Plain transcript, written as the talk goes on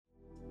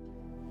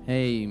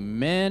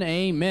Amen,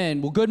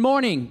 amen. Well, good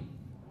morning.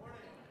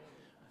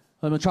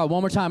 I'm going to try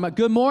one more time.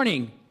 Good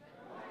morning.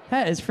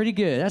 That is pretty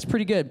good. That's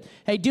pretty good.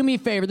 Hey, do me a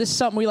favor. This is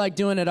something we like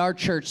doing at our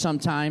church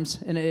sometimes,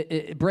 and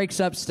it breaks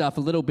up stuff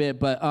a little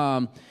bit. But,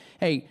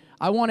 hey,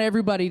 I want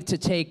everybody to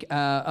take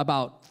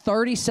about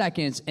 30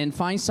 seconds and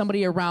find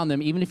somebody around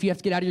them, even if you have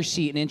to get out of your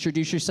seat and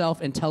introduce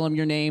yourself and tell them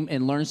your name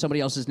and learn somebody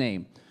else's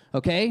name.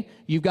 Okay?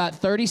 You've got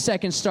 30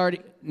 seconds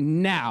starting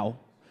now.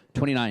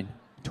 29,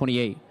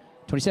 28,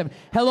 27.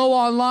 Hello,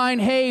 online.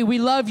 Hey, we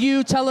love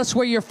you. Tell us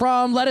where you're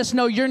from. Let us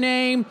know your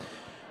name.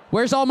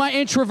 Where's all my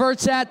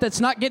introverts at that's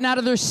not getting out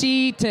of their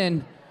seat?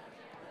 And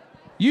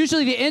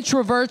usually the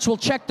introverts will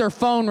check their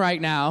phone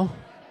right now.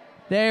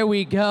 There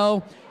we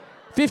go.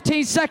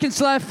 15 seconds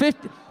left.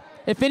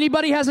 If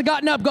anybody hasn't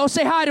gotten up, go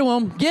say hi to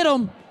them. Get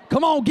them.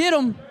 Come on, get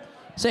them.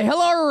 Say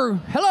hello.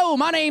 Hello,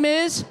 my name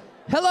is.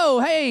 Hello,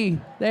 hey.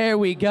 There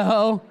we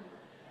go.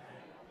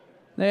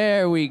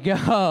 There we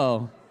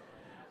go.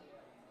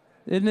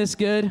 Isn't this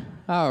good?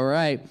 All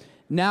right.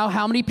 Now,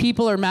 how many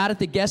people are mad at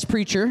the guest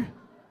preacher?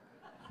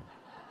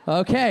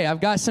 Okay, I've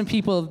got some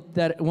people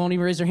that won't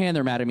even raise their hand.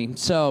 They're mad at me.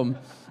 So,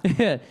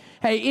 hey,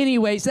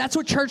 anyways, that's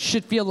what church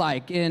should feel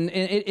like. And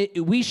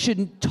we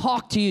should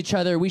talk to each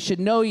other. We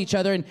should know each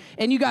other.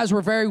 And you guys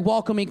were very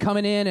welcoming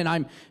coming in.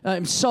 And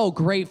I'm so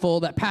grateful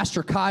that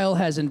Pastor Kyle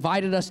has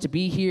invited us to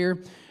be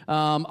here.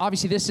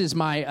 Obviously, this is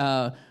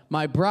my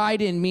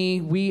bride and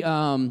me.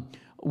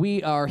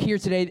 We are here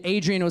today.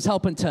 Adrian was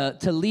helping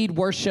to lead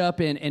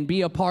worship and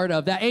be a part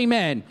of that.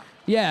 Amen.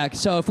 Yeah,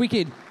 so if we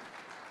could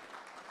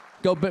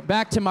go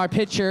back to my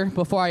picture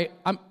before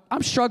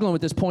I'm struggling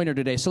with this pointer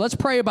today. So let's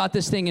pray about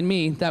this thing and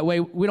me. That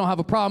way we don't have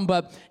a problem.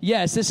 But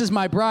yes, this is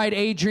my bride,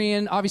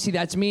 Adrian. Obviously,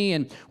 that's me.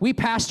 And we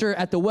pastor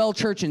at the Well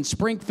Church in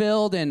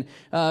Springfield. And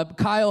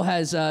Kyle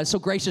has so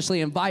graciously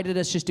invited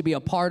us just to be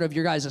a part of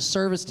your guys'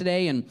 service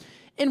today. And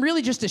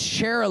really just to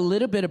share a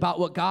little bit about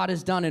what God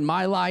has done in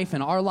my life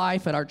and our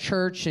life at our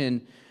church.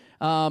 And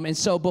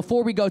so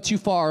before we go too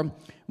far,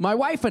 my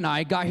wife and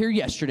I got here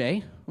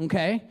yesterday,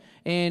 okay?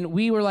 And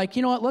we were like,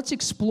 you know what, let's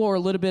explore a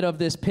little bit of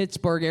this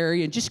Pittsburgh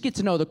area and just get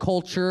to know the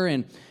culture.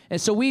 And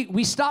so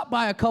we stopped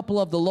by a couple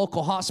of the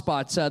local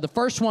hotspots. The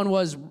first one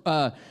was,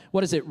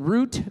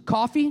 Root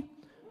Coffee?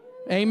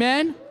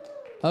 Amen?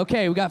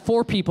 Okay, we got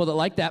 4 people that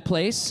like that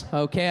place.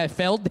 Okay, I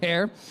failed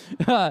there.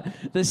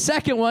 The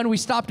second one, we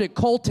stopped at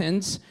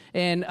Colton's,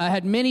 and I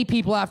had many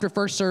people after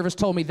first service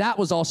told me that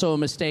was also a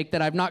mistake,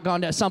 that I've not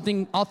gone to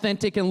something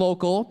authentic and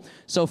local.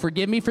 So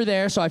forgive me for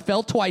there. So I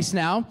failed twice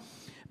now.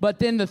 But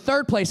then the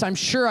third place, I'm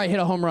sure I hit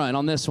a home run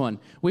on this one.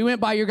 We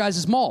went by your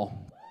guys'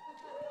 mall.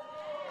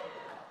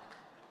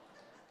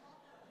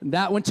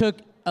 That one took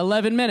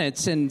 11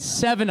 minutes, and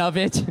 7 of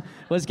it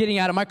was getting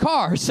out of my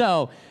car.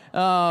 So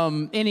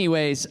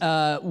anyways,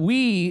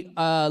 we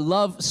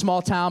love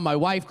small town. My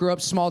wife grew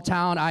up small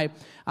town.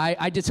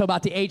 I did so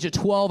about the age of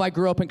 12. I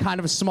grew up in kind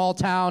of a small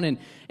town.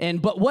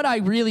 But what I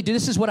really do,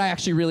 this is what I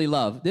actually really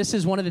love. This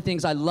is one of the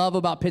things I love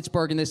about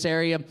Pittsburgh in this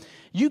area.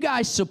 You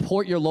guys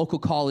support your local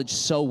college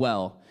so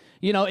well.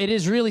 You know, it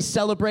is really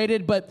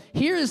celebrated, but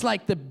here is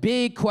like the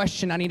big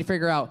question I need to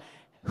figure out.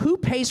 Who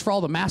pays for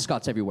all the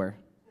mascots everywhere?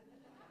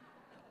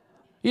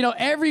 You know,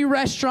 every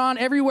restaurant,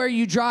 everywhere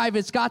you drive,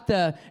 it's got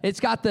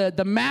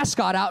the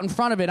mascot out in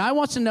front of it. I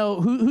want to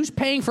know who's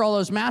paying for all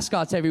those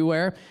mascots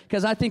everywhere,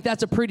 because I think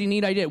that's a pretty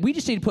neat idea. We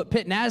just need to put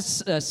Pitt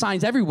Naz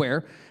signs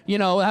everywhere. You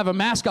know, have a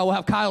mascot. We'll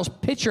have Kyle's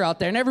picture out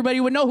there, and everybody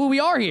would know who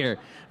we are here.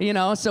 You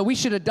know, so we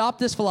should adopt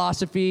this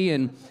philosophy.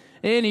 And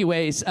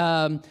anyways,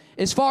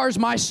 as far as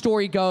my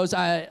story goes,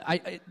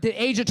 at the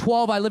age of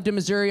 12, I lived in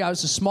Missouri. I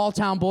was a small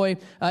town boy.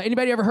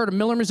 Anybody ever heard of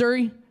Miller,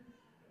 Missouri?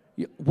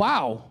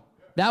 Wow.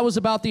 That was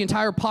about the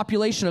entire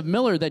population of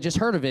Miller that just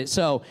heard of it.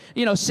 So,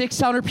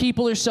 600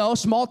 people or so,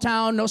 small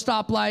town, no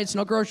stoplights,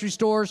 no grocery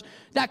stores,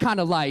 that kind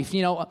of life.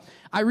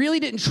 I really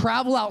didn't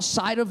travel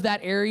outside of that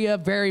area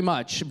very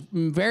much.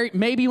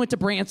 Maybe went to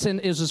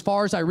Branson is as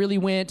far as I really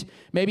went.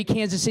 Maybe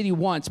Kansas City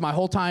once, my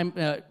whole time,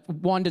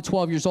 1 to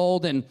 12 years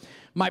old. And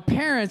my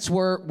parents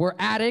were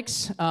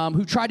addicts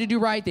who tried to do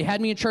right. They had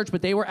me in church,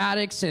 but they were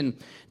addicts. And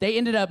they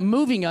ended up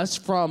moving us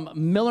from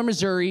Miller,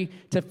 Missouri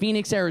to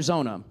Phoenix,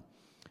 Arizona.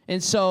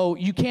 And so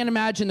you can't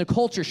imagine the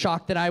culture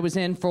shock that I was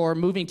in for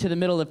moving to the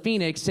middle of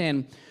Phoenix.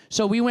 And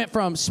so we went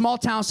from small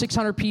town,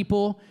 600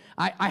 people.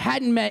 I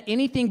hadn't met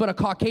anything but a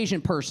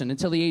Caucasian person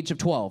until the age of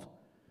 12.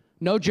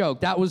 No joke.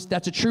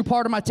 That's a true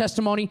part of my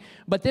testimony.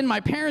 But then my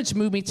parents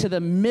moved me to the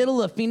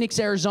middle of Phoenix,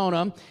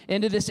 Arizona,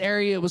 into this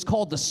area. It was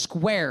called the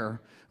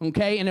Square.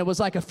 Okay, and it was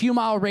like a few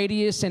mile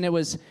radius, and it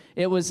was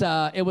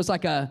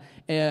like a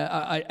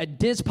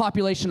dense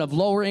population of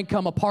lower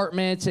income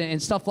apartments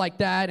and stuff like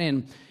that.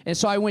 And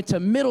so I went to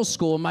middle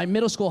school. My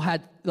middle school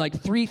had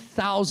like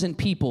 3,000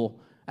 people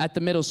at the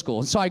middle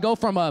school. And so I go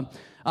from a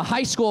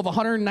high school of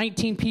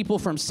 119 people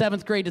from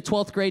 7th grade to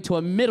 12th grade to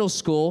a middle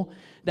school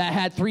that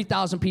had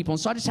 3,000 people.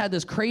 And so I just had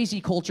this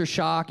crazy culture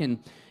shock and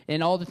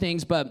all the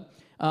things. But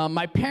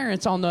my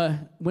parents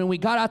when we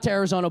got out to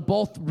Arizona,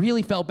 both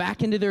really fell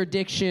back into their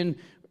addiction,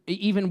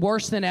 even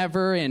worse than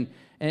ever.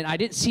 I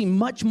didn't see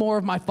much more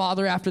of my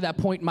father after that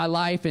point in my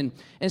life. And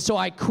so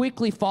I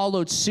quickly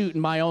followed suit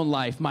in my own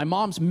life. My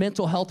mom's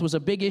mental health was a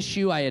big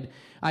issue. I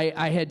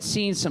had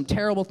seen some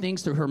terrible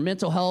things through her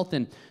mental health.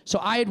 And so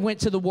I had went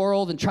to the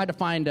world and tried to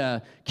find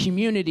a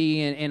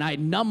community. And I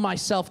numbed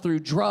myself through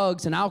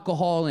drugs and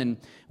alcohol, and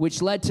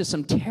which led to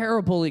some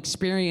terrible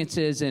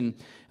experiences. And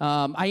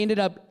I ended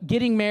up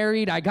getting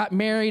married. I got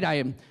married.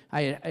 I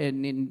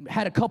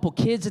had a couple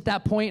kids at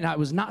that point, and I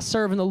was not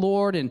serving the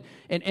Lord,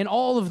 and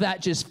all of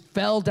that just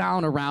fell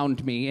down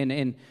around me.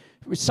 And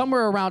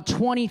somewhere around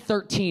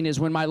 2013 is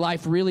when my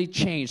life really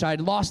changed. I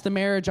had lost the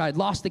marriage, I had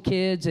lost the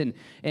kids, and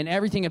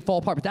everything had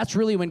fallen apart. But that's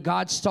really when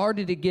God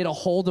started to get a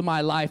hold of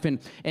my life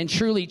and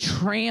truly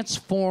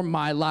transform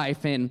my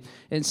life. And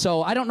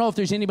so I don't know if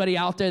there's anybody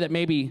out there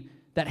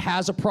that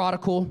has a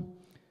prodigal.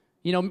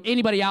 You know,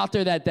 anybody out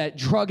there that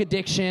drug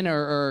addiction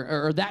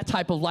or that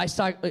type of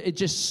lifestyle, it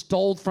just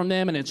stole from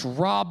them and it's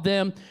robbed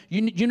them.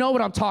 You know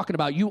what I'm talking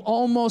about. You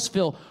almost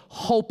feel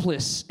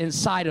hopeless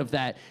inside of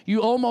that.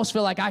 You almost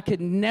feel like I could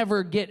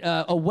never get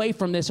away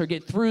from this or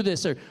get through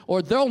this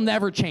or they'll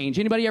never change.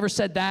 Anybody ever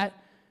said that?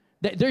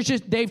 There's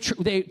just, they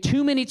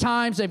too many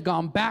times they've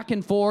gone back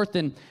and forth,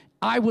 and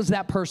I was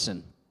that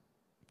person.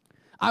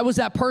 I was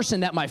that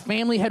person that my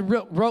family had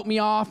wrote me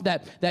off,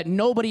 that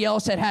nobody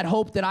else had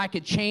hope that I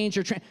could change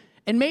or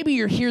and maybe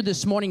you're here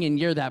this morning and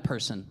you're that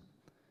person.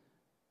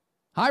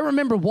 I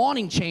remember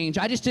wanting change.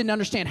 I just didn't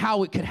understand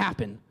how it could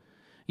happen.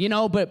 You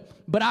know, but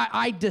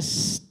I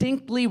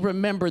distinctly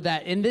remember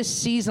that in this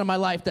season of my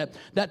life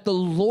that the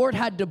Lord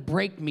had to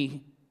break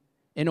me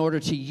in order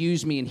to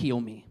use me and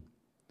heal me.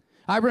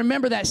 I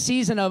remember that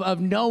season of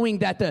knowing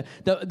that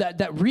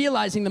that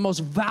realizing the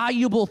most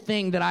valuable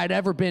thing that I'd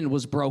ever been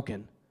was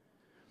broken.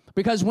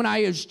 Because when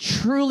I was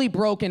truly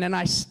broken and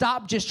I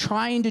stopped just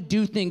trying to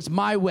do things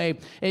my way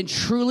and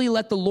truly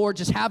let the Lord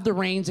just have the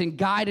reins and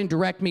guide and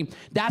direct me,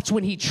 that's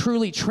when he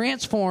truly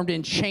transformed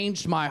and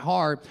changed my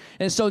heart.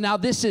 And so now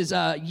this is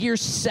year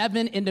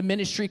 7 into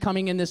ministry.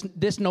 Coming in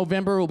this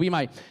November will be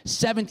my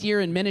 7th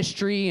year in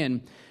ministry.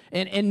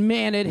 And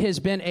man, it has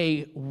been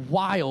a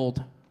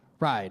wild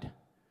ride.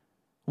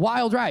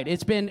 Wild ride.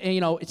 It's been,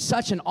 it's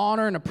such an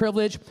honor and a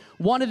privilege.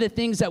 One of the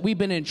things that we've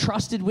been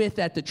entrusted with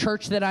at the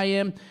church that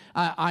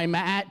I'm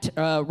at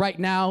right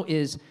now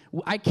is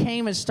I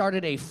came and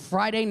started a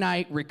Friday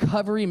night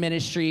recovery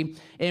ministry,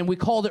 and we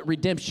called it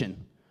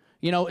Redemption.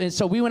 And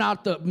so we went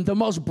out the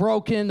most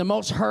broken, the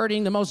most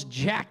hurting, the most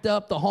jacked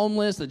up, the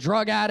homeless, the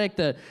drug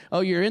addict,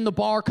 you're in the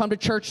bar, come to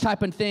church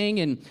type of thing.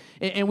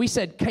 And we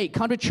said, hey,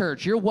 come to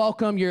church. You're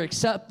welcome. You're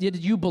accepted.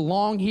 You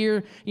belong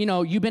here.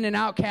 You've been an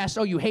outcast.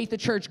 Oh, you hate the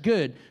church.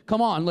 Good.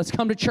 Come on, let's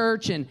come to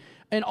church. And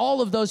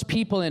all of those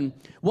people. And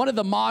one of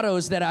the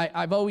mottos that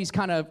I've always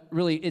kind of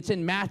really, it's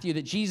in Matthew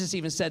that Jesus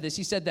even said this.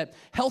 He said that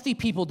healthy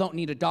people don't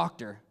need a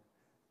doctor.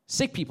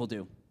 Sick people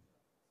do.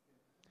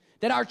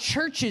 That our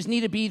churches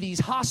need to be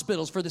these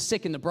hospitals for the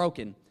sick and the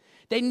broken.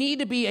 They need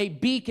to be a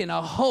beacon, a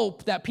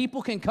hope that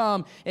people can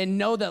come and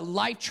know that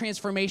life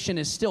transformation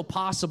is still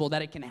possible,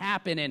 that it can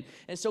happen. And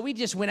so we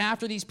just went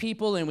after these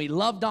people, and we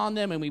loved on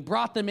them, and we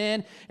brought them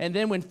in. And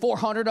then when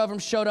 400 of them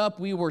showed up,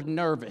 we were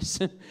nervous,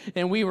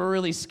 and we were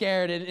really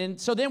scared. And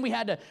so then we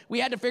had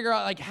to figure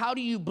out, like, how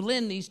do you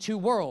blend these two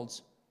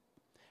worlds?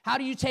 How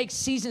do you take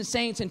seasoned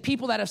saints and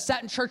people that have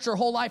sat in church their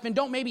whole life and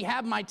don't maybe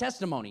have my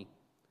testimony?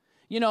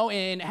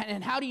 And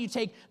how do you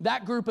take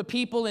that group of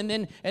people and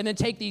then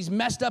take these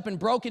messed up and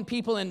broken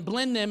people and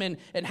blend them and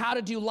how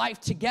to do life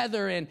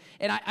together? And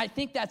I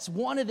think that's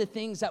one of the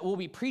things that we'll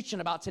be preaching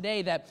about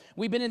today, that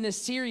we've been in this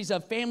series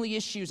of family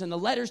issues and the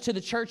letters to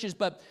the churches,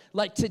 but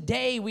like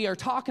today we are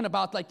talking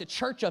about like the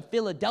church of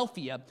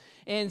Philadelphia.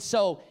 And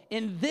so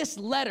in this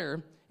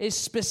letter is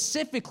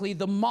specifically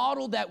the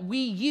model that we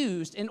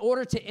used in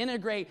order to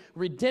integrate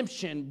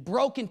redemption,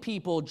 broken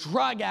people,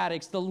 drug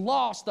addicts, the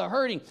lost, the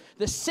hurting,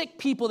 the sick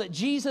people that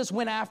Jesus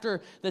went after,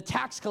 the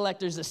tax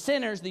collectors, the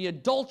sinners, the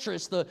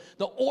adulterous, the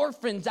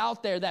orphans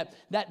out there, that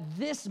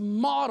this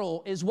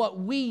model is what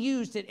we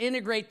use to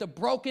integrate the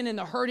broken and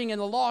the hurting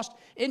and the lost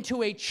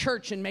into a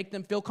church and make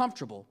them feel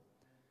comfortable.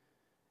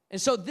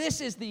 And so this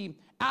is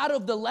out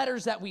of the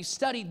letters that we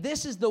studied,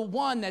 this is the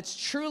one that's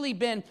truly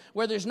been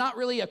where there's not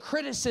really a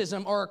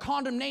criticism or a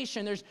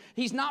condemnation.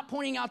 He's not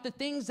pointing out the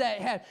things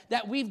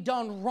that we've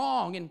done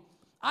wrong. And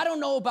I don't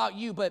know about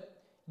you,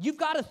 but you've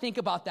got to think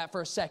about that for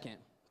a second.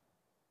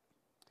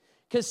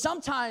 Because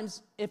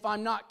sometimes if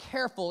I'm not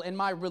careful in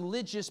my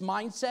religious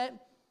mindset,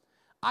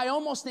 I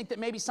almost think that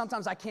maybe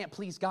sometimes I can't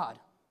please God.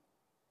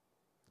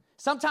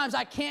 Sometimes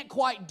I can't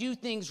quite do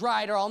things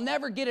right, or I'll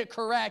never get it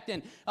correct,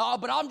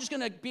 but I'm just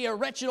going to be a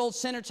wretched old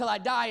sinner till I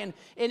die.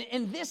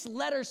 And this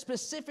letter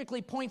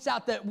specifically points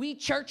out that we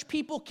church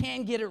people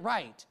can get it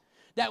right,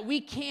 that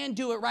we can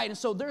do it right. And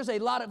so there's a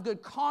lot of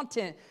good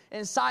content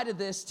inside of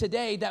this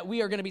today that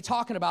we are going to be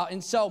talking about.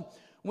 And so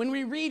when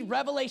we read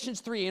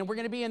Revelations 3, and we're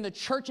going to be in the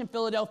church in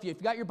Philadelphia, if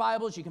you got your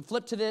Bibles, you can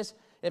flip to this.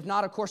 If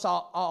not, of course,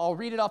 I'll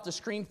read it off the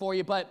screen for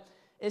you. But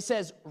it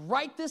says,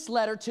 write this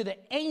letter to the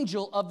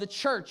angel of the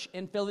church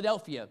in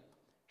Philadelphia.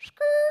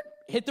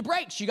 hit the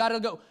brakes. You got to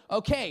go,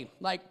 okay,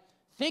 like,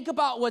 think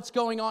about what's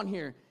going on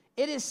here.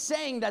 It is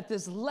saying that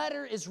this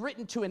letter is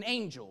written to an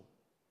angel.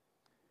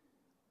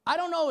 I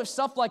don't know if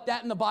stuff like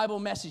that in the Bible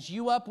messes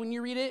you up when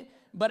you read it,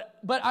 but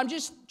I'm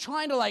just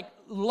trying to, like,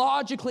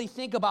 logically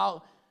think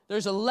about,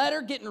 there's a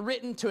letter getting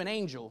written to an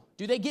angel.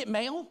 Do they get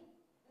mail?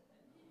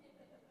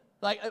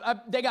 Like,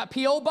 they got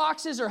P.O.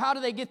 boxes, or how do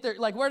they get their,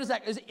 like, where does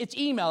that, it's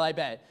email, I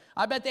bet.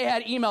 I bet they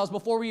had emails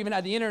before we even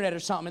had the internet or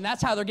something, and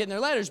that's how they're getting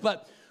their letters.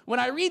 But when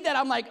I read that,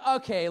 I'm like,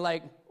 okay,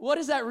 like, what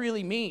does that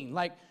really mean?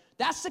 Like,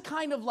 that's the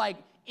kind of, like,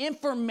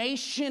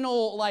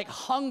 informational, like,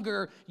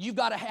 hunger you've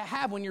got to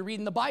have when you're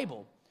reading the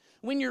Bible.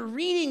 When you're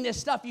reading this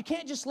stuff, you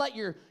can't just let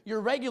your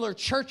regular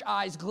church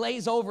eyes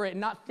glaze over it and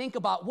not think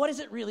about, what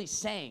is it really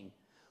saying?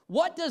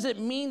 What does it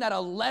mean that a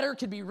letter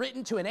could be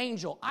written to an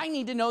angel? I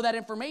need to know that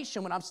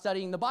information when I'm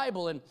studying the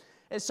Bible. And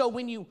so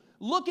when you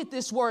look at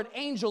this word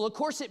angel, of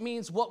course it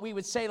means what we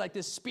would say, like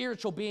this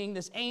spiritual being,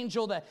 this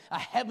angel, a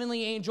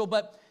heavenly angel,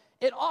 but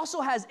it also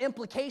has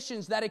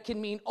implications that it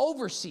can mean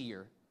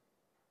overseer.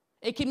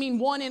 It can mean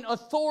one in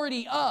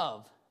authority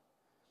of.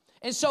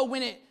 And so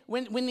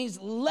when these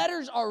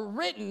letters are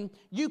written,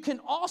 you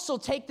can also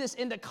take this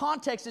into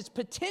context. It's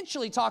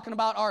potentially talking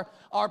about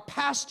our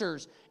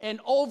pastors and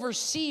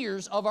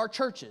overseers of our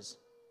churches.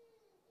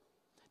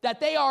 That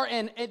they are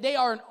an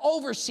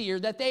overseer,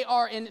 that they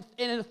are an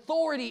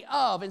authority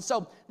of. And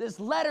so this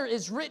letter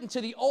is written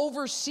to the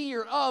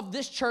overseer of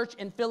this church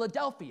in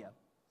Philadelphia.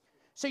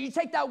 So you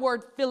take that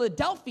word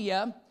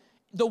Philadelphia,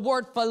 the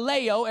word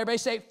phileo, everybody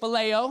say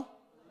phileo.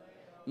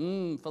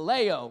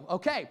 Phileo,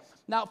 okay.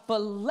 Now,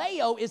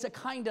 phileo is a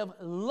kind of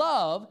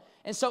love,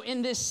 and so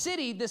in this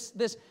city, this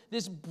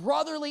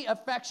brotherly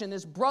affection,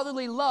 this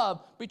brotherly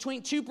love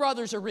between two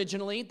brothers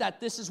originally, that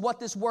this is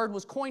what this word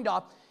was coined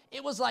off,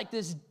 it was like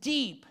this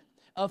deep,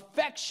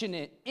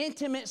 affectionate,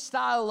 intimate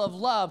style of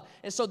love.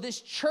 And so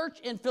this church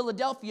in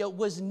Philadelphia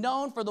was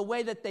known for the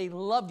way that they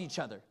loved each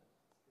other.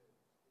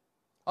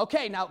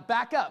 Okay, now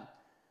back up.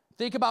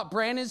 Think about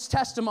Brandon's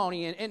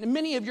testimony and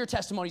many of your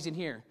testimonies in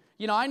here.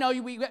 You know, I know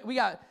we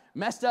got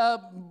messed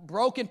up,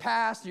 broken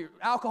past, your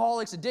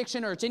alcoholics,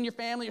 addiction, or it's in your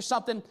family or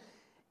something.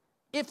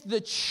 If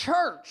the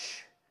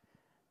church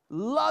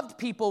loved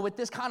people with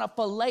this kind of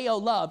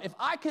phileo love, if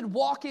I could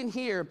walk in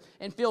here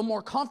and feel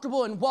more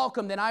comfortable and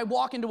welcome than I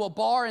walk into a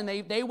bar and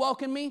they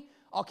welcome me,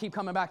 I'll keep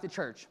coming back to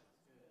church.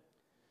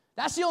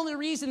 That's the only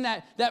reason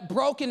that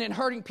broken and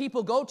hurting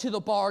people go to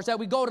the bars, that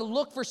we go to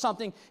look for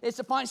something, is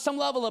to find some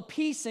level of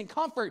peace and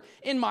comfort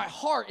in my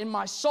heart, in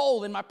my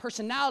soul, in my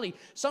personality,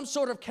 some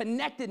sort of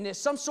connectedness,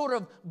 some sort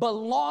of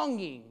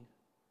belonging.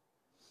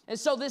 And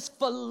so this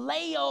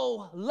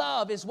phileo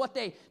love is what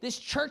this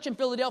church in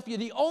Philadelphia,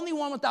 the only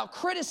one without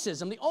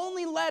criticism, the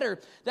only letter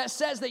that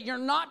says that you're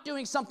not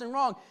doing something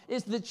wrong,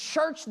 is the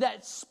church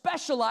that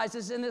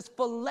specializes in this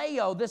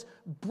phileo, this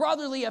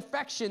brotherly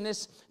affection,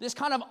 this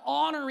kind of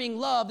honoring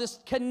love, this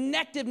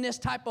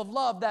connectiveness type of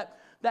love that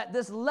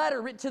this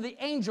letter written to the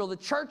angel, the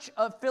church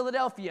of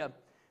Philadelphia.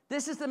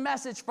 This is the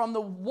message from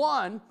the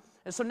one.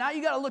 And so now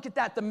you got to look at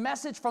that, the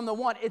message from the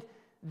one.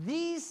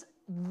 These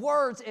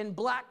words in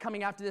black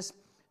coming after this,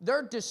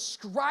 they're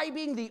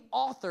describing the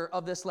author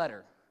of this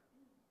letter,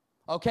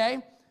 okay?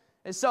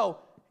 And so,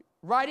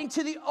 writing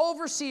to the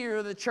overseer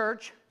of the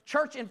church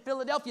in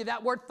Philadelphia,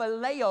 that word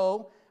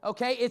phileo,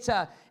 okay, it's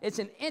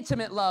an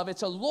intimate love,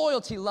 it's a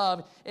loyalty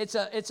love, it's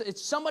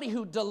somebody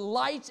who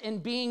delights in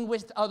being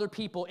with other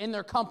people in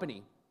their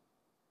company.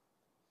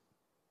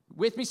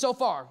 With me so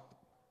far?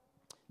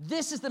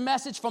 This is the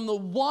message from the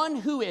one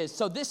who is.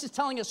 So this is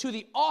telling us who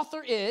the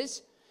author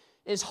is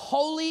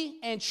holy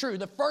and true.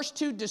 The first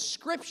two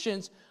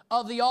descriptions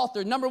of the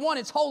author. Number one,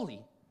 it's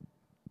holy.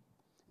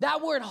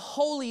 That word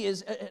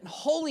holiness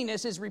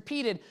is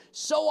repeated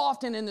so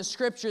often in the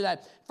scripture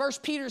that 1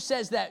 Peter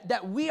says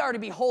that we are to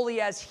be holy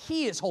as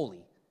he is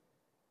holy.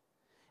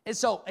 And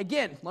so,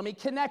 again, let me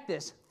connect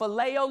this.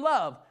 Phileo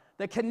love,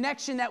 the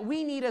connection that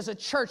we need as a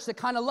church, the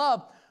kind of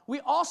love. We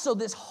also,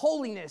 this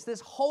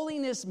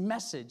holiness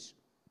message.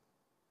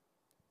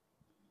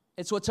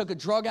 It's what took a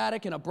drug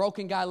addict and a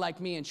broken guy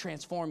like me and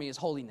transformed me, is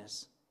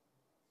holiness.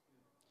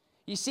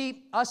 You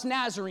see, us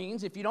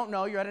Nazarenes, if you don't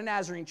know, you're at a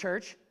Nazarene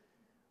church,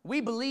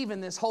 we believe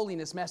in this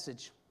holiness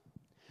message.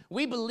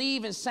 We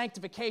believe in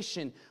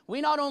sanctification.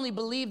 We not only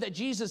believe that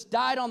Jesus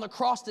died on the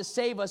cross to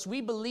save us,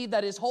 we believe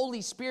that his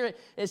Holy Spirit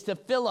is to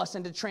fill us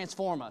and to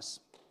transform us.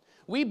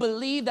 We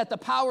believe that the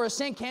power of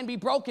sin can be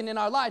broken in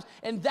our lives,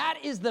 and that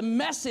is the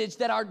message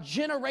that our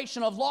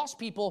generation of lost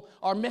people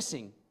are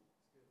missing.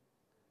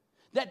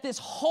 That this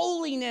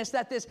holiness,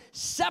 that this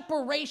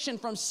separation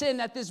from sin,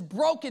 that this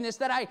brokenness,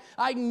 that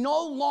I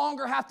no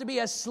longer have to be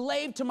a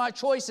slave to my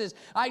choices.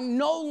 I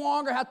no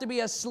longer have to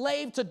be a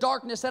slave to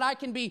darkness, that I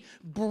can be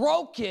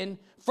broken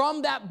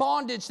from that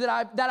bondage that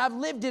I've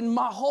lived in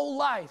my whole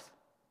life.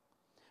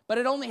 But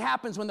it only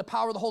happens when the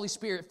power of the Holy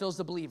Spirit fills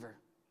the believer.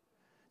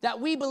 That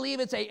we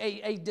believe it's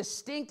a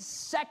distinct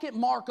second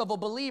mark of a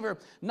believer.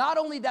 Not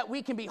only that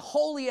we can be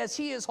holy as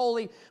he is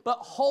holy, but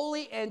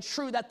holy and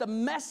true. That the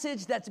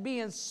message that's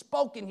being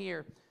spoken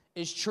here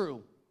is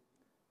true.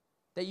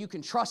 that you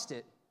can trust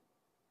it,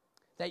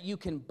 that you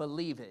can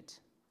believe it.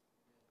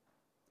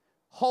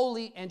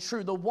 Holy and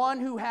true, the one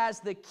who has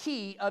the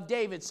key of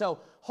David. So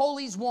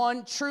holy's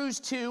one, true's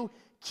two.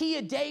 Key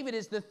of David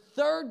is the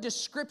third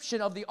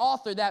description of the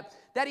author that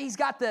he's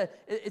got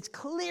it's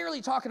clearly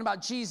talking about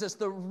Jesus,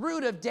 the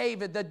root of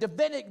David, the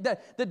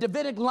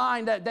Davidic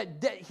line,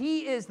 that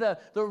he is the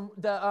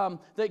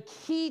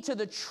key to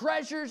the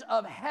treasures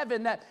of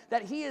heaven,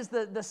 that he is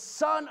the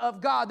Son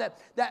of God,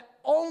 that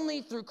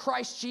only through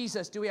Christ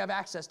Jesus do we have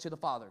access to the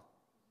Father.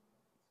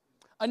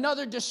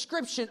 Another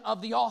description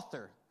of the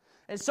author.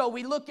 And so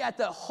we look at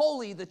the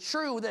holy, the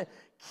true, the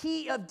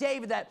key of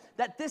David,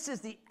 that this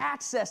is the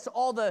access to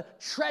all the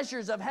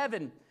treasures of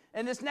heaven.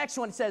 And this next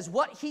one says,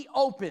 what he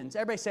opens.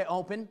 Everybody say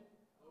open.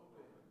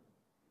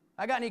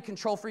 I got any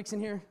control freaks in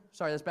here?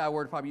 Sorry, that's a bad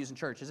word to probably use in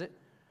church, is it?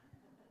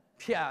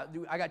 Yeah,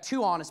 I got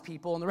two honest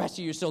people, and the rest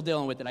of you are still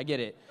dealing with it. I get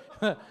it.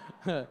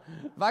 If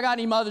I got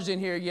any mothers in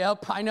here,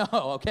 yep, I know,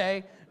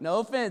 okay? No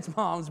offense,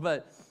 moms,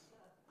 but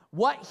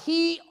what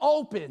he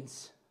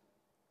opens,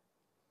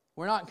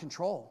 we're not in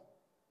control.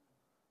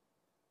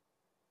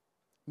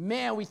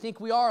 Man, we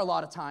think we are a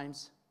lot of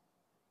times.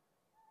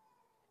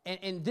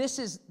 And this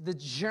is the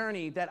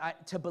journey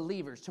to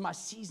believers, to my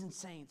seasoned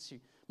saints,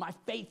 my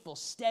faithful,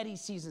 steady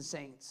seasoned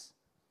saints,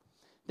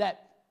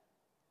 that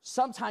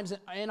sometimes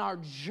in our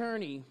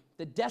journey,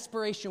 the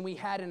desperation we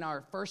had in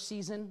our first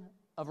season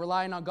of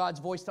relying on God's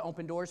voice to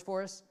open doors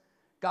for us,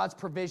 God's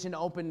provision to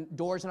open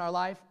doors in our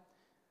life,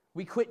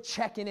 we quit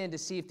checking in to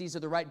see if these are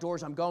the right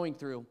doors I'm going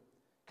through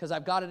because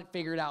I've got it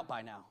figured out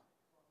by now.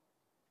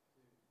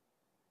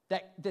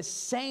 That the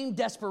same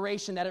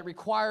desperation that it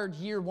required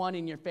year one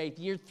in your faith,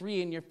 year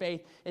three in your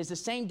faith, is the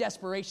same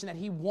desperation that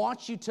he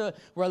wants you to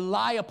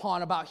rely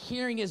upon about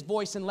hearing his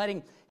voice and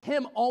letting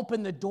him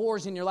open the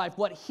doors in your life.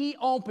 What he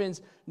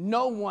opens,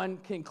 no one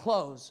can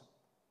close.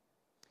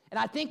 And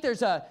I think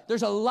there's a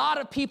lot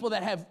of people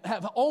that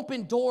have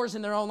opened doors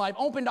in their own life,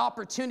 opened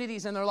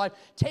opportunities in their life,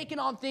 taken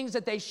on things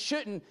that they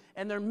shouldn't,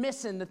 and they're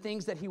missing the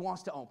things that he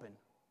wants to open.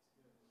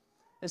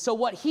 And so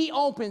what he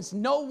opens,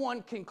 no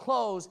one can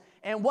close.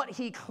 And what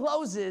he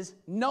closes,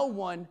 no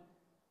one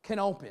can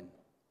open.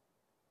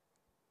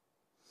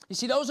 You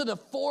see, those are the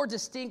four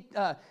distinct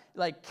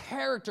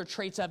character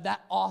traits of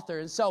that author.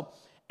 And so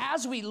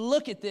as we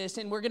look at this,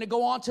 and we're going to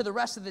go on to the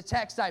rest of the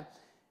text, I'm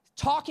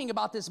talking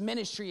about this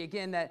ministry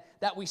again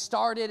that we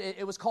started.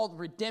 It was called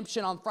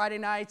Redemption on Friday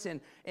nights. And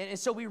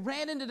so we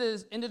ran into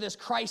this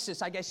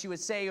crisis, I guess you would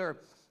say, or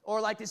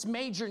like this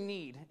major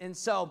need. And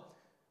so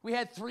we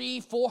had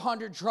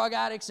 300-400 drug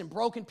addicts and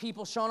broken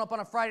people showing up on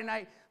a Friday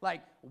night,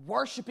 like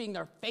worshiping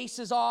their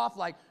faces off,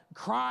 like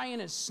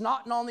crying and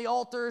snotting on the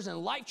altars, and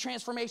life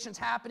transformations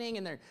happening,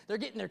 and they're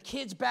getting their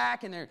kids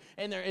back, and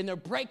they're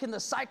breaking the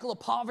cycle of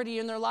poverty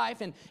in their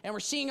life, and we're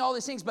seeing all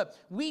these things, but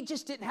we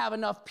just didn't have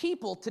enough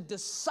people to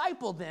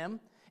disciple them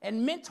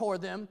and mentor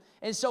them.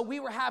 And so we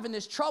were having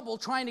this trouble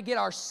trying to get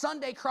our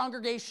Sunday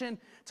congregation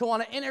to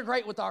want to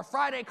integrate with our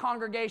Friday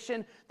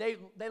congregation. They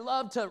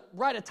love to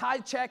write a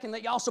tithe check and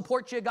let y'all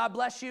support you, God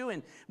bless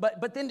you,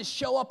 but then to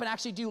show up and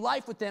actually do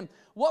life with them.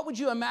 What would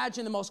you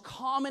imagine the most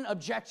common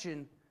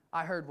objection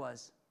I heard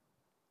was?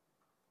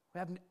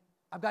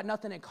 I've got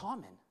nothing in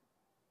common.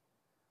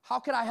 How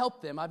could I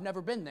help them? I've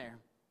never been there.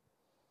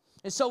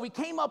 And so we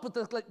came up with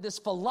this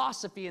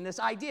philosophy and this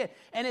idea,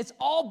 and it's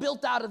all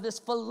built out of this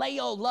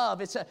phileo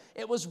love.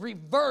 It was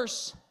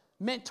reverse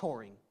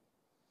mentoring.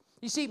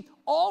 You see,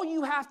 all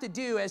you have to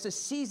do as a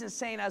seasoned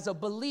saint, as a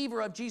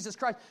believer of Jesus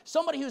Christ,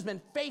 somebody who's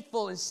been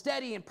faithful and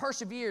steady and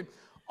persevered,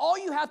 all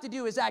you have to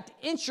do is act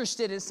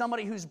interested in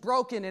somebody who's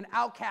broken and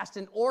outcast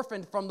and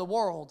orphaned from the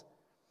world.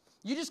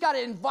 You just got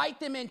to invite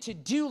them in to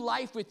do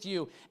life with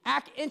you.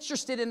 Act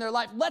interested in their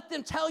life. Let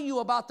them tell you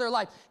about their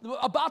life,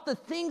 about the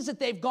things that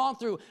they've gone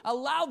through.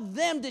 Allow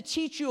them to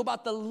teach you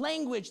about the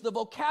language, the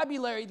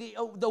vocabulary,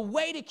 the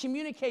way to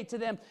communicate to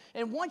them.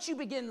 And once you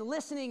begin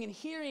listening and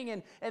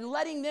hearing and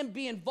letting them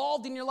be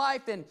involved in your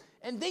life, and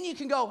then you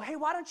can go, hey,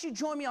 why don't you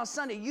join me on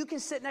Sunday? You can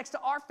sit next to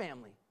our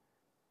family.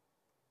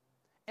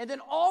 And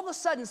then all of a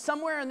sudden,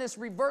 somewhere in this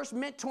reverse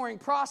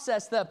mentoring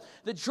process, the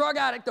drug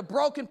addict, the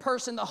broken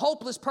person, the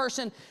hopeless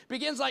person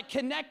begins like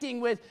connecting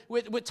with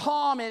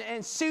Tom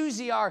and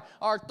Susie, our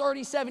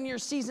 37-year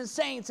seasoned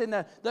saints, and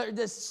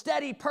the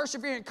steady,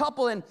 persevering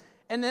couple. And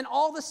then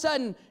all of a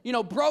sudden,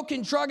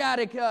 broken drug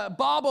addict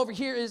Bob over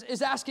here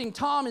is asking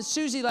Tom and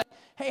Susie, like,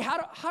 hey, how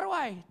do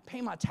I pay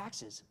my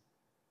taxes?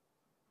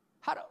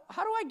 How do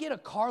I get a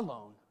car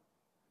loan?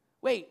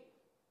 Wait,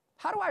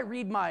 how do I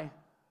read my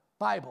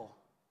Bible?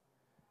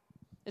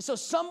 And so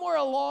somewhere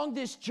along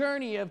this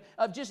journey of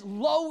just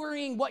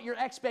lowering what your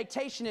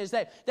expectation is,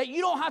 that you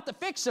don't have to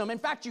fix them. In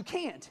fact, you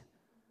can't.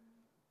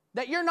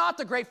 That you're not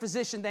the great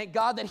physician, thank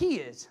God, that he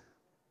is.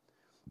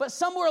 But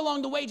somewhere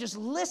along the way, just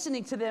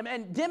listening to them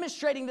and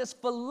demonstrating this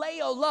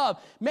phileo love,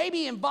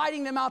 maybe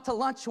inviting them out to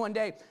lunch one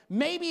day,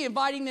 maybe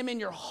inviting them in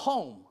your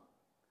home.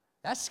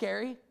 That's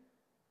scary.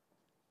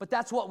 But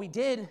that's what we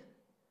did.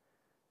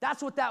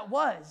 That's what that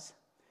was.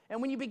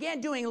 And when you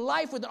began doing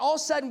life with it, all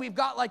of a sudden we've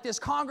got like this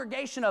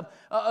congregation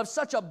of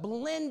such a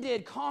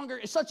blended,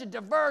 such a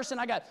diverse, and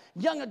I got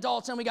young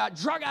adults, and we got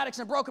drug addicts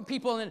and broken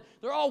people, and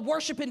they're all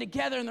worshiping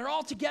together, and they're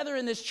all together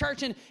in this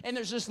church, and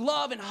there's this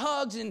love and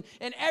hugs, and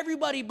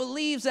everybody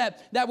believes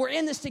that we're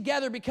in this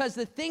together because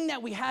the thing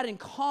that we have in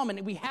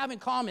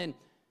common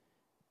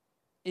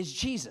is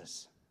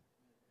Jesus.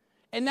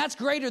 And that's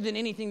greater than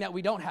anything that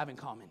we don't have in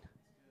common.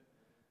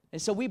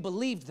 And so we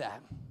believed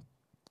that.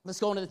 Let's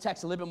go into the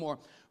text a little bit more.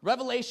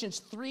 Revelations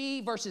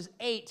 3, verses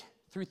 8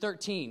 through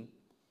 13.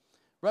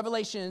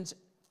 Revelations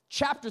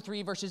chapter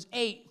 3, verses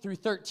 8 through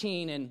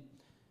 13. And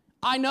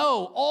I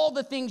know all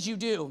the things you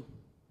do.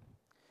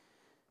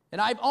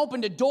 And I've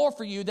opened a door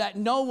for you that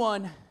no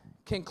one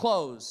can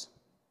close.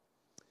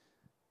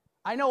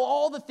 I know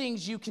all the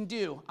things you can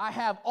do. I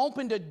have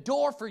opened a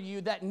door for you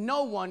that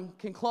no one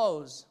can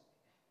close.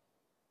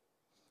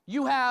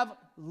 You have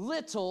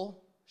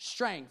little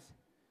strength.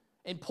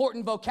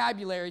 Important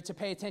vocabulary to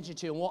pay attention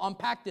to, and we'll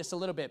unpack this a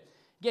little bit.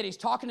 Again, he's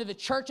talking to the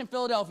church in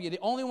Philadelphia, the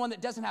only one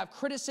that doesn't have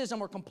criticism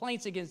or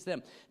complaints against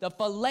them, the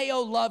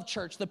Phileo love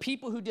church, the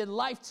people who did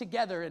life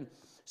together. And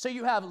so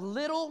you have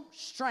little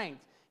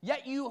strength,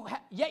 yet you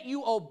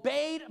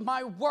obeyed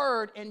my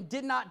word and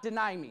did not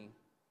deny me.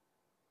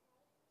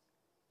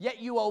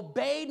 Yet you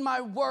obeyed my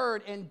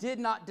word and did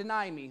not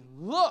deny me.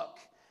 Look,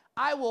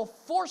 I will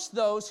force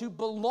those who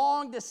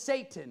belong to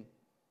Satan,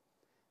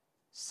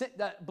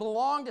 that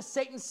belong to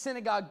Satan's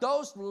synagogue,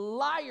 those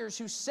liars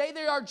who say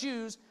they are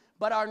Jews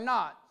but are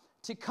not,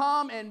 to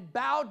come and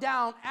bow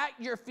down at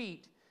your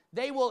feet.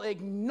 They will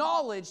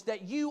acknowledge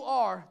that you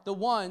are the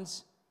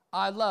ones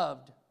I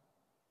loved.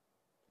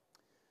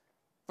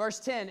 Verse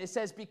 10, it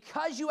says,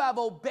 because you have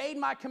obeyed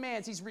my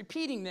commands. He's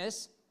repeating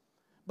this,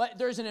 but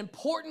there's an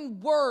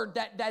important word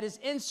that is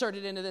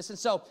inserted into this. And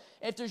so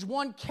if there's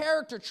one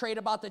character trait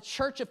about the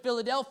church of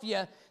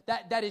Philadelphia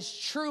that is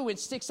true and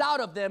sticks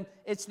out of them,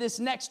 it's this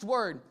next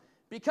word.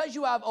 Because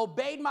you have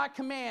obeyed my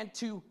command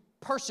to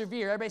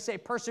persevere. Everybody say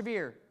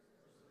persevere.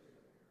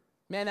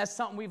 Man, that's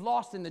something we've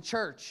lost in the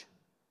church.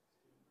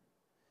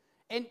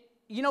 And,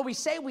 you know, we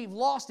say we've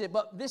lost it,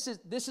 but this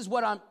is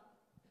what I'm,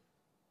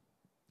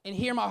 and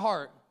hear my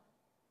heart.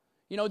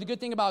 You know, the good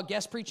thing about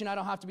guest preaching, I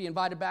don't have to be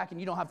invited back and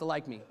you don't have to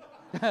like me.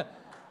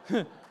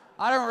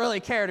 I don't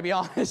really care, to be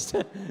honest.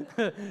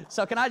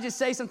 So can I just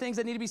say some things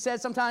that need to be said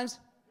sometimes?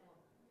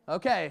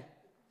 Okay.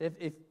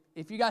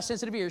 If you got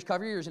sensitive ears,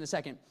 cover your ears in a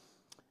second.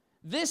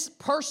 This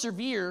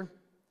persevere,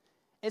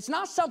 it's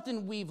not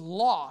something we've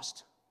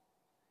lost.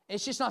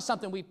 It's just not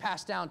something we've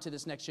passed down to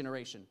this next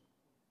generation.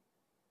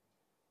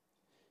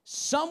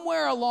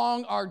 Somewhere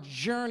along our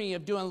journey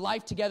of doing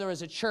life together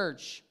as a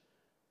church,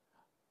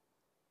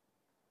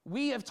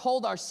 we have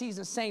told our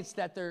seasoned saints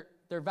that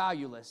they're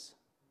valueless.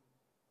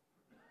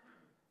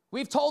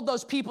 We've told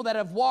those people that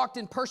have walked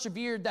and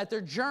persevered that their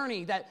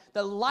journey, that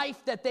the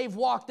life that they've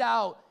walked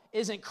out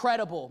isn't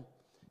credible.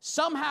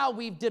 Somehow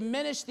we've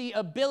diminished the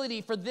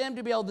ability for them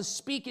to be able to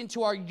speak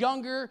into our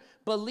younger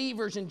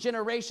believers and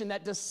generation,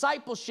 that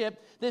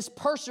discipleship, this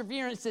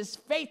perseverance, this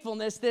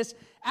faithfulness, this,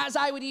 as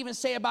I would even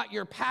say about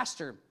your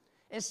pastor.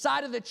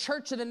 Inside of the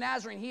Church of the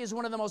Nazarene, he is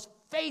one of the most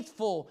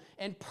faithful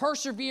and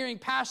persevering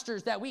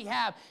pastors that we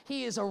have.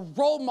 He is a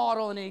role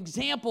model and an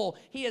example.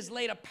 He has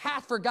laid a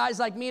path for guys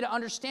like me to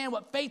understand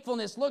what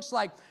faithfulness looks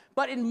like.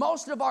 But in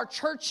most of our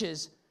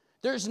churches,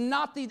 there's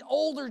not the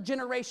older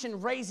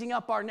generation raising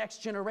up our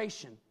next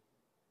generation.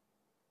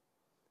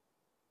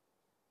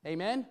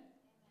 Amen?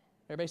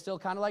 Everybody still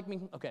kind of like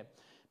me? Okay.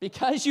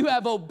 Because you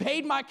have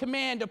obeyed my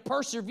command to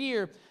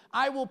persevere,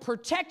 I will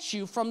protect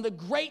you from the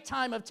great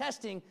time of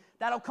testing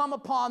that'll come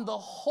upon the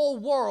whole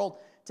world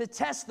to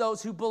test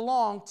those who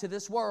belong to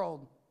this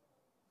world.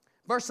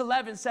 Verse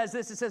 11 says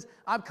this. It says,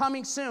 I'm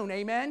coming soon.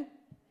 Amen?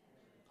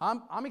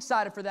 I'm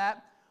excited for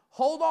that.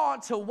 Hold on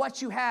to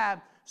what you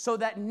have so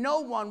that no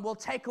one will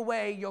take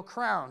away your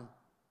crown.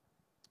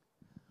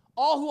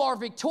 All who are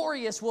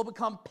victorious will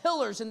become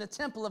pillars in the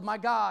temple of my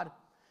God,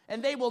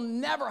 and they will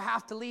never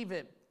have to leave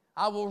it.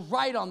 I will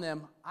write on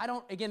them.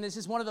 Again, this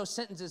is one of those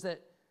sentences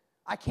that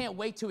I can't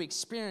wait to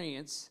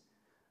experience.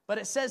 But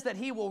it says that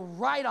he will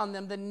write on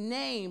them the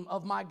name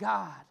of my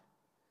God,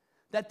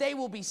 that they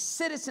will be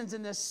citizens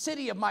in the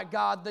city of my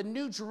God, the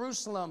new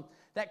Jerusalem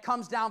that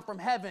comes down from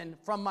heaven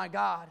from my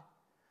God.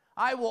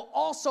 I will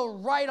also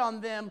write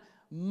on them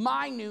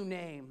my new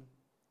name.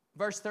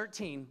 Verse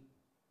 13,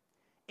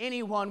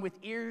 anyone with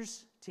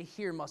ears to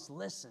hear must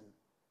listen.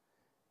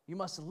 You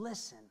must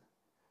listen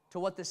to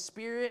what the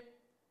Spirit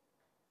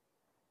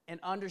and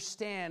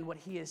understand what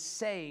he is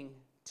saying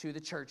to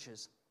the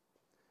churches.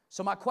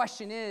 So my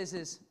question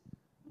is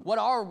what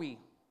are we?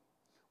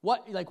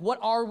 What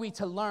are we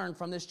to learn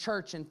from this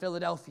church in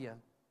Philadelphia?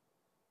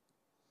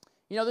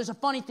 You know, there's a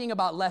funny thing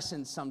about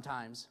lessons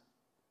sometimes.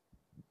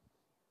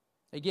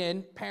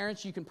 Again,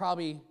 parents, you can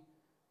probably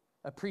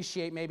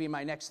appreciate maybe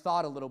my next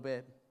thought a little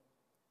bit.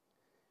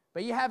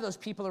 But you have those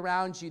people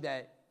around you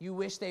that you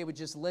wish they would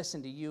just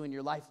listen to you and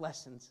your life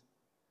lessons.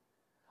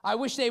 I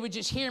wish they would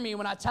just hear me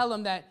when I tell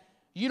them that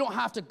you don't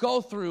have to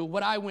go through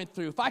what I went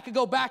through. If I could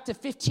go back to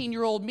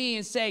 15-year-old me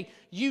and say,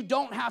 you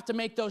don't have to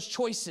make those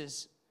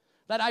choices.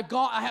 That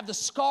I have the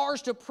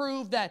scars to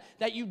prove that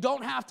you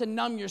don't have to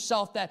numb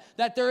yourself,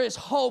 that there is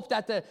hope,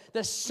 that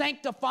the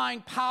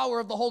sanctifying power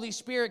of the Holy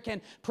Spirit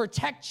can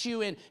protect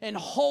you and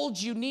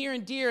hold you near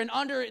and dear and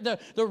under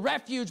the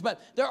refuge.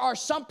 But there are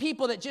some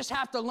people that just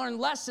have to learn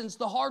lessons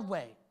the hard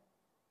way.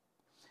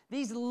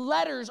 These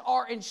letters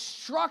are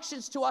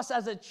instructions to us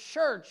as a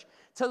church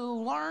to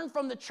learn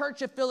from the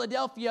Church of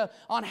Philadelphia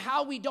on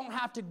how we don't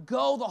have to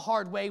go the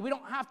hard way. We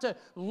don't have to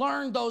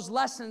learn those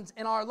lessons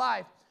in our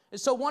life. And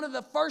so one of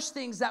the first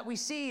things that we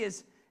see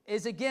is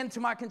again,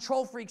 to my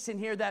control freaks in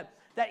here, that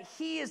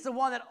he is the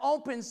one that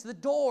opens the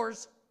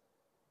doors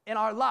in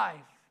our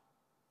life.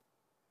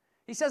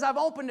 He says, I've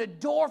opened a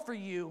door for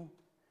you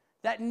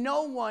that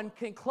no one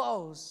can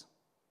close.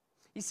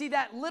 You see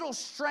that little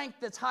strength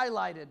that's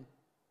highlighted.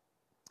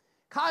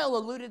 Kyle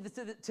alluded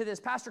to this.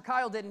 Pastor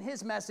Kyle did in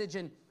his message,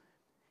 and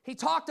he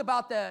talked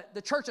about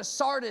the church of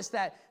Sardis,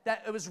 that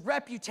it was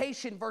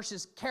reputation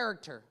versus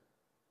character.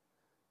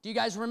 Do you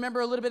guys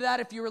remember a little bit of that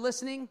if you were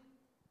listening?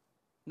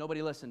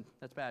 Nobody listened.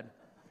 That's bad.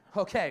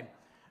 Okay.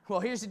 Well,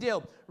 here's the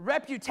deal.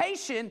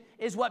 Reputation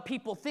is what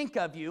people think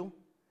of you,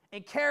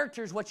 and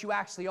character is what you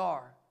actually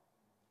are.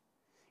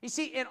 You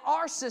see, in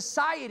our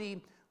society,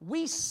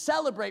 we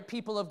celebrate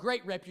people of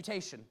great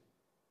reputation.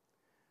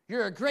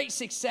 You're a great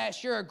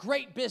success. You're a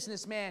great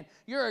businessman.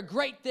 You're a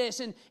great this.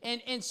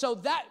 And so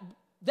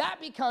that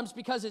becomes,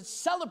 because it's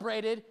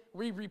celebrated,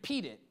 we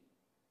repeat it.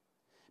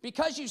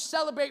 Because you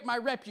celebrate my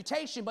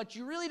reputation, but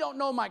you really don't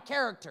know my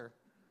character,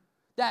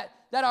 that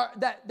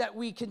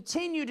we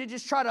continue to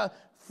just try to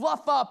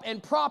fluff up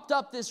and prop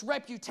up this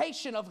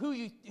reputation of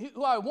who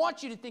I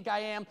want you to think I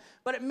am,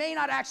 but it may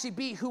not actually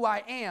be who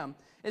I am.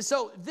 And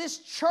so this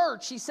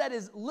church, he said,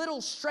 is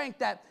little strength,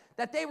 that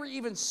they were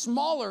even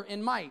smaller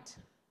in might.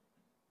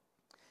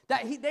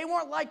 They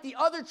weren't like the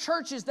other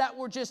churches that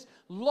were just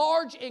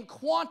large in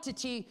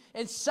quantity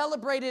and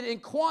celebrated in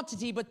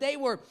quantity, but they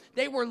were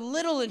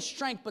little in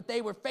strength, but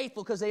they were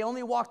faithful because they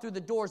only walked through the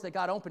doors that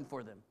God opened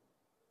for them.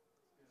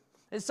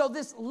 And so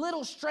this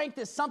little strength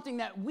is something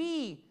that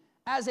we,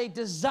 as a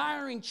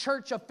desiring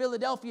church of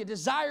Philadelphia,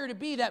 desire to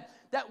be, that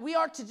we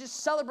are to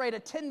just celebrate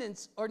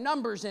attendance or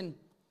numbers, and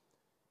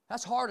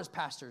that's hard as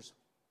pastors.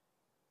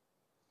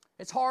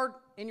 It's hard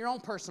in your own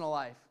personal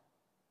life.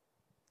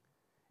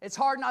 It's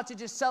hard not to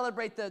just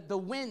celebrate the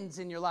wins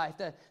in your life,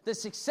 the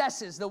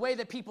successes, the way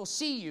that people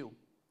see you.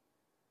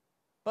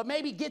 But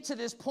maybe get to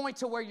this point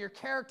to where your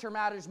character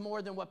matters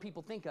more than what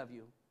people think of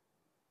you.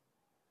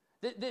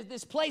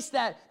 This place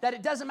that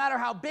it doesn't matter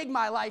how big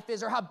my life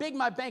is, or how big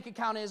my bank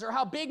account is, or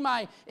how big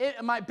my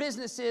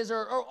business is,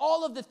 or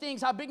all of the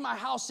things, how big my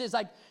house is.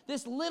 Like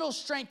this little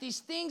strength, these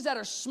things that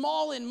are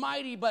small and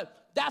mighty,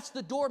 but that's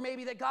the door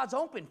maybe that God's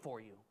opened for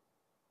you.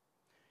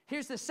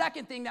 Here's the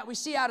second thing that we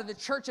see out of the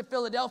Church of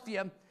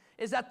Philadelphia,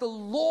 is that the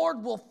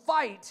Lord will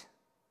fight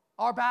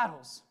our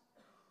battles.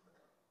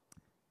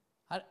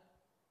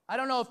 I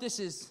don't know if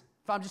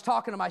I'm just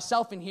talking to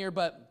myself in here,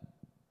 but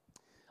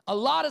a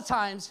lot of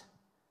times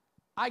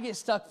I get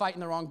stuck fighting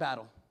the wrong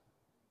battle.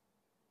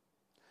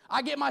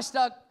 I get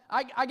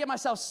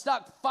myself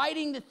stuck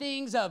fighting the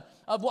things of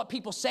what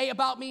people say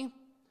about me,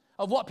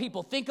 of what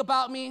people think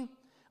about me.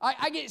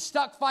 I get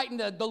stuck fighting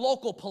the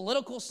local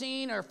political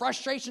scene, or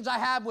frustrations I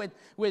have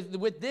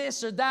with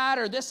this or that,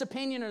 or this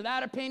opinion or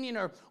that opinion,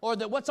 or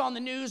what's on the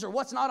news or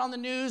what's not on the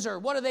news, or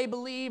what do they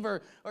believe,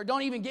 or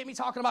don't even get me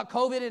talking about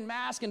COVID and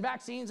masks and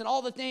vaccines and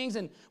all the things,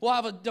 and we'll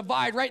have a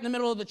divide right in the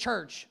middle of the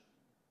church.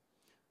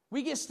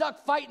 We get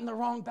stuck fighting the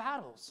wrong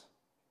battles.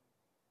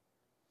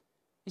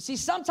 You see,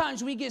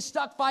 sometimes we get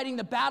stuck fighting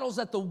the battles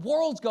that the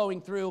world's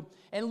going through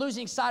and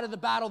losing sight of the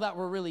battle that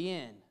we're really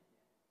in.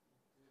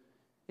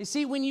 You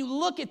see, when you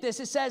look at this,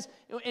 it says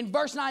in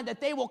verse 9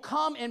 that they will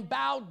come and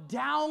bow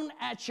down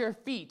at your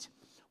feet.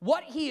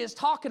 What he is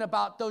talking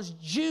about, those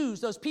Jews,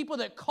 those people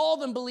that call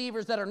them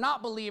believers that are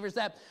not believers,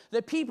 that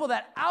the people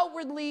that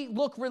outwardly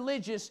look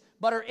religious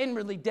but are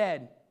inwardly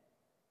dead.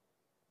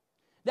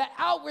 That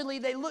outwardly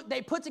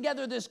they put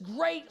together this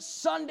great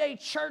Sunday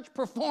church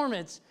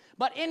performance,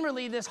 but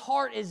inwardly this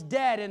heart is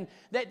dead, and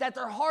that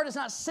their heart is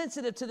not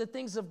sensitive to the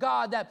things of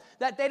God, that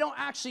they don't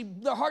actually,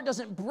 their heart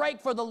doesn't break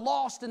for the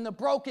lost and the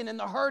broken and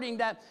the hurting,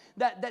 that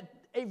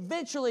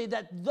eventually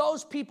that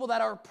those people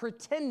that are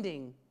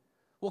pretending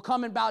will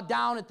come and bow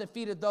down at the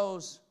feet of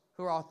those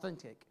who are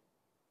authentic.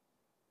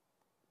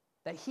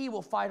 That he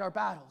will fight our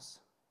battles.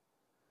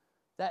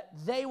 That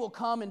they will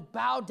come and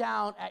bow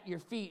down at your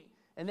feet,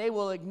 and they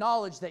will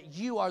acknowledge that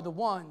you are the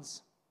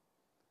ones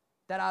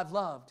that I've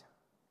loved.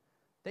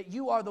 That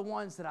you are the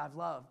ones that I've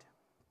loved.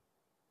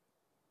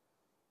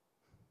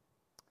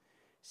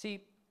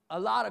 See, a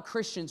lot of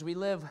Christians, we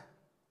live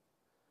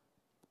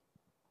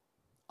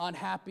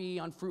unhappy,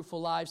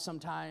 unfruitful lives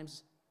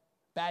sometimes.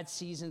 Bad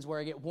seasons where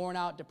I get worn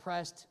out,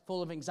 depressed,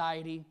 full of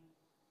anxiety.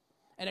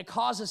 And it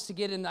causes us to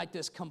get in like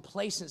this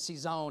complacency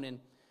zone.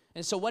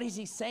 And so what is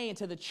he saying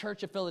to the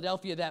Church of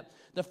Philadelphia? That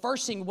the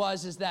first thing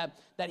is that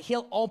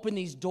he'll open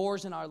these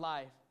doors in our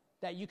life.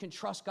 that you can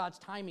trust God's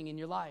timing in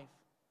your life.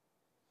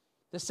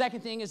 The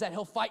second thing is that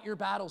he'll fight your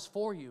battles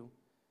for you.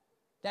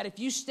 That if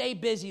you stay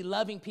busy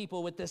loving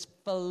people with this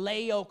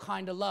phileo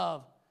kind of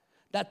love,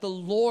 that the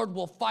Lord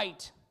will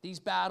fight these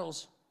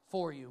battles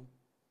for you.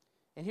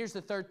 And here's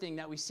the third thing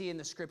that we see in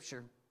the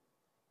scripture,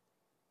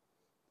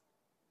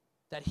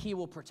 that he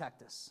will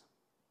protect us.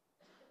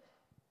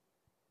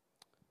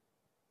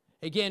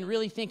 Again,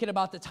 really thinking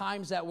about the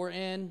times that we're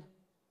in,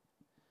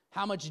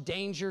 how much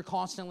danger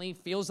constantly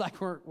feels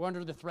like we're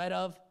under the threat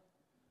of.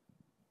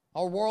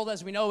 Our world,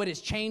 as we know it,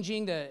 is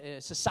changing. The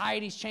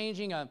society's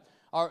changing.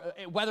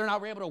 Whether or not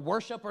we're able to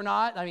worship or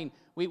not. I mean,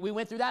 we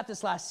went through that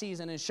this last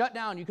season, and shut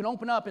down. You can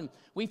open up, and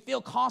we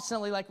feel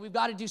constantly like we've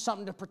got to do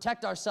something to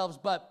protect ourselves.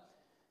 But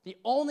the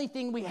only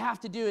thing we have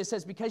to do, it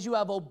says, because you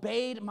have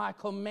obeyed my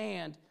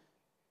command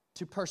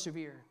to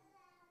persevere.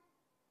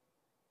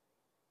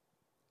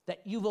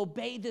 That you've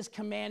obeyed this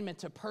commandment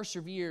to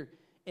persevere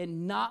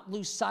and not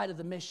lose sight of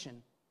the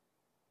mission.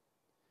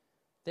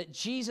 That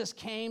Jesus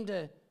came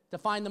to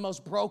find the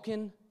most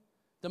broken,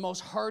 the most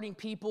hurting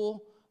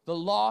people, the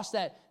lost,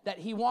 that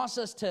he wants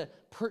us to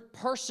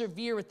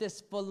persevere with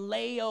this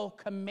phileo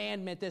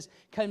commandment, this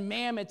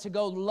commandment to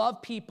go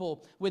love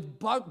people with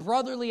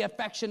brotherly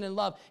affection and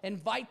love.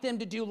 Invite them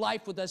to do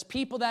life with us.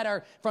 People that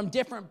are from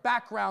different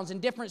backgrounds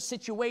and different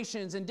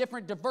situations and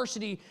different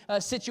diversity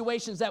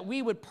situations, that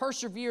we would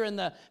persevere in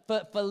the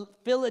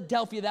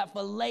Philadelphia, that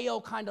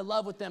phileo kind of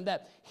love with them,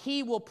 that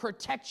he will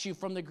protect you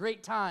from the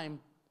great time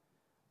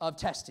of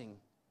testing.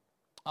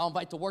 I'll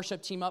invite the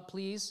worship team up,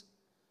 please.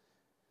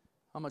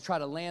 I'm going to try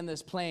to land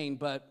this plane,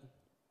 but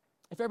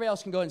if everybody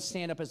else can go ahead and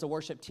stand up as the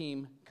worship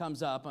team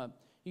comes up,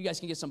 you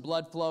guys can get some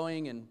blood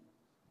flowing, and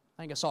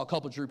I think I saw a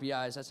couple droopy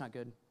eyes. That's not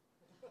good.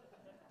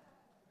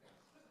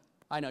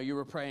 I know, you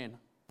were praying.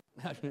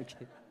 That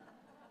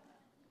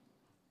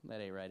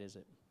ain't right, is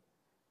it?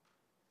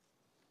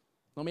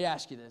 Let me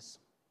ask you this.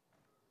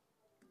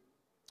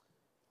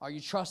 Are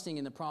you trusting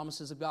in the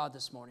promises of God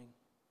this morning?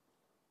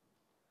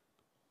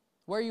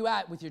 Where are you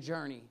at with your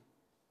journey?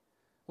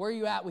 Where are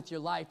you at with your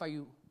life? Are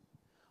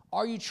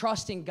you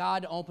trusting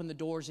God to open the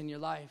doors in your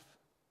life?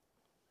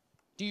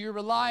 Do you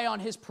rely on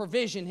his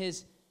provision,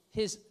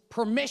 his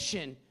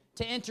permission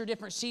to enter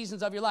different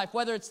seasons of your life?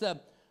 Whether it's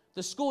the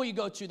school you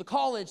go to, the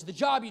college, the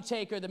job you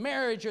take, or the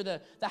marriage, or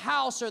the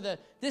house, or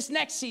this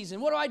next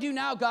season. What do I do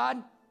now,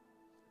 God?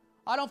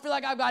 I don't feel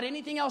like I've got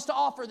anything else to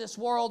offer this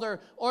world,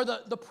 or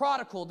the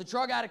prodigal, the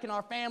drug addict in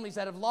our families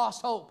that have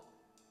lost hope.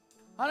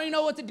 I don't even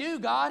know what to do,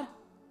 God.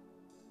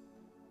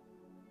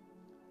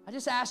 I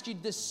just ask you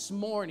this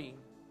morning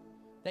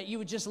that you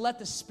would just let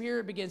the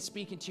Spirit begin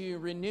speaking to you,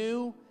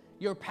 renew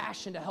your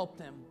passion to help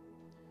them.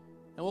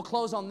 And we'll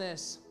close on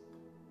this.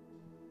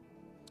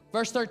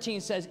 Verse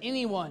 13 says,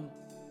 anyone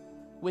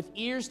with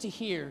ears to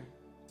hear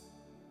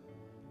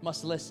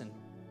must listen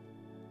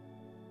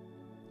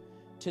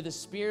to the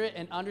Spirit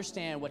and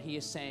understand what he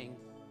is saying.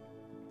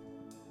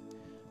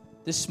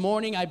 This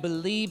morning, I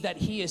believe that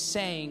he is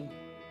saying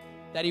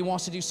that he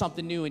wants to do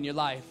something new in your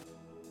life.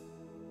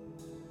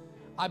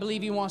 I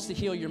believe he wants to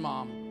heal your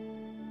mom.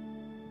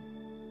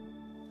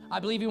 I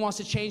believe he wants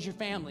to change your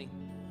family.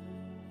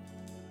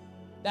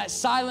 That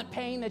silent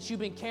pain that you've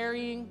been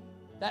carrying,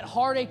 that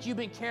heartache you've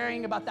been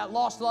carrying about that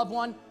lost loved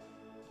one,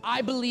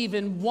 I believe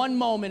in one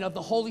moment of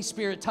the Holy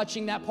Spirit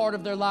touching that part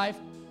of their life,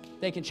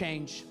 they can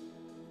change.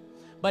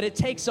 But it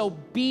takes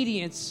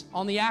obedience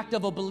on the act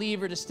of a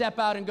believer to step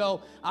out and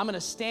go, I'm going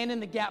to stand in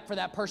the gap for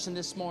that person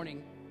this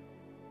morning.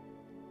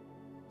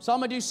 So I'm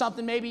going to do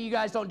something maybe you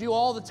guys don't do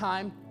all the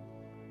time,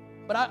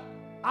 but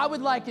I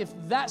would like if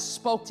that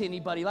spoke to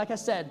anybody. Like I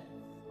said,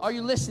 are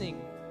you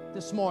listening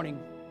this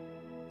morning?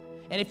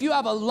 And if you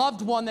have a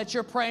loved one that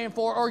you're praying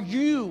for, or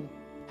you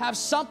have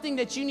something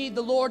that you need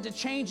the Lord to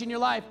change in your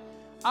life,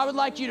 I would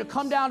like you to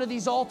come down to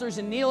these altars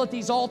and kneel at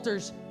these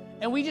altars,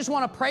 and we just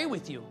want to pray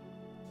with you.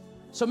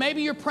 So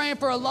maybe you're praying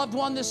for a loved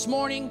one this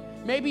morning.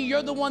 Maybe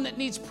you're the one that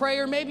needs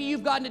prayer. Maybe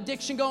you've got an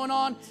addiction going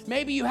on.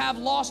 Maybe you have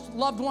lost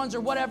loved ones or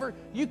whatever.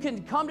 You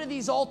can come to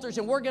these altars,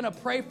 and we're going to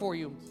pray for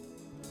you.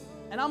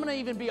 And I'm going to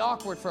even be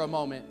awkward for a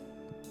moment.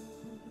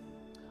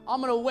 I'm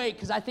going to wait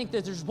because I think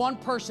that there's one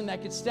person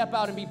that could step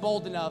out and be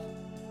bold enough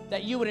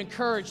that you would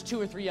encourage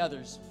 2 or 3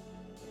 others.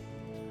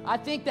 I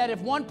think that if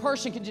one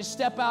person can just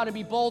step out and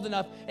be bold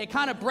enough, it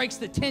kind of breaks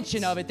the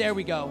tension of it. There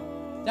we go.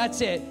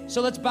 That's it.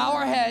 So let's bow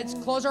our heads,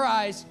 close our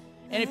eyes,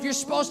 and if you're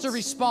supposed to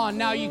respond,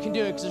 now you can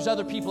do it because there's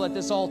other people at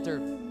this altar.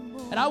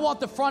 And I want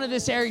the front of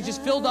this area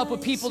just filled up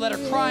with people that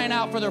are crying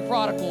out for their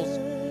prodigals,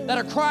 that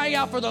are crying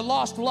out for their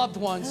lost loved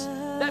ones,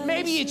 that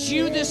maybe it's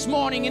you this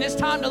morning and it's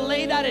time to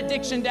lay that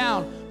addiction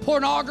down.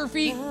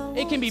 Pornography,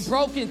 it can be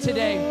broken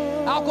today.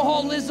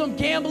 Alcoholism,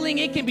 gambling,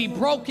 it can be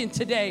broken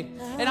today.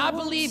 And I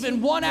believe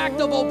in one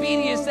act of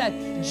obedience that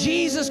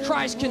Jesus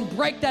Christ can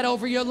break that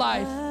over your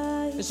life.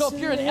 And so if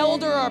you're an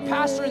elder or a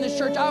pastor in this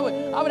church, I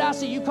would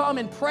ask that you come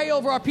and pray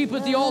over our people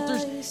at the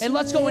altars, and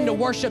let's go into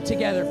worship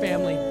together,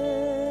 family.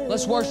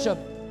 Let's worship.